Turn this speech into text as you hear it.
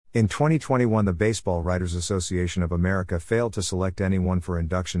In 2021, the Baseball Writers Association of America failed to select anyone for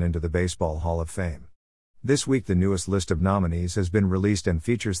induction into the Baseball Hall of Fame. This week, the newest list of nominees has been released and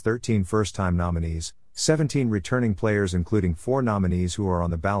features 13 first-time nominees, 17 returning players, including 4 nominees who are on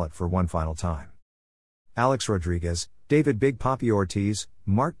the ballot for one final time. Alex Rodriguez, David Big Papi Ortiz,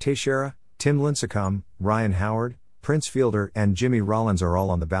 Mark Teixeira, Tim Lincecum, Ryan Howard, Prince Fielder, and Jimmy Rollins are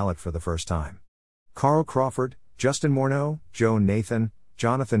all on the ballot for the first time. Carl Crawford, Justin Morneau, Joe Nathan,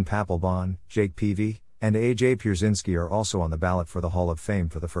 Jonathan Papelbon, Jake Peavy, and A.J. Pierzynski are also on the ballot for the Hall of Fame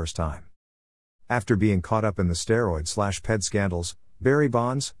for the first time. After being caught up in the steroid/ped scandals, Barry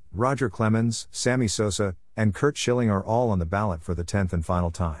Bonds, Roger Clemens, Sammy Sosa, and Curt Schilling are all on the ballot for the 10th and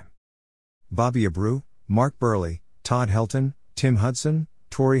final time. Bobby Abreu, Mark Buehrle, Todd Helton, Tim Hudson,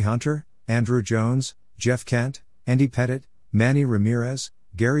 Torrey Hunter, Andruw Jones, Jeff Kent, Andy Pettitte, Manny Ramirez,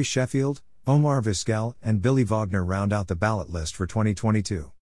 Gary Sheffield, Omar Vizquel, and Billy Wagner round out the ballot list for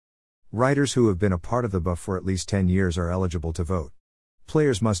 2022. Writers who have been a part of the BUF for at least 10 years are eligible to vote.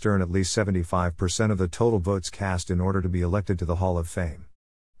 Players must earn at least 75% of the total votes cast in order to be elected to the Hall of Fame.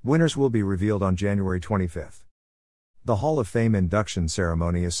 Winners will be revealed on January 25. The Hall of Fame induction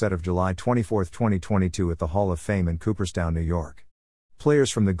ceremony is set of July 24, 2022 at the Hall of Fame in Cooperstown, New York.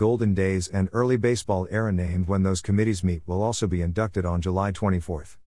 Players from the Golden Days and early baseball era named when those committees meet will also be inducted on July 24.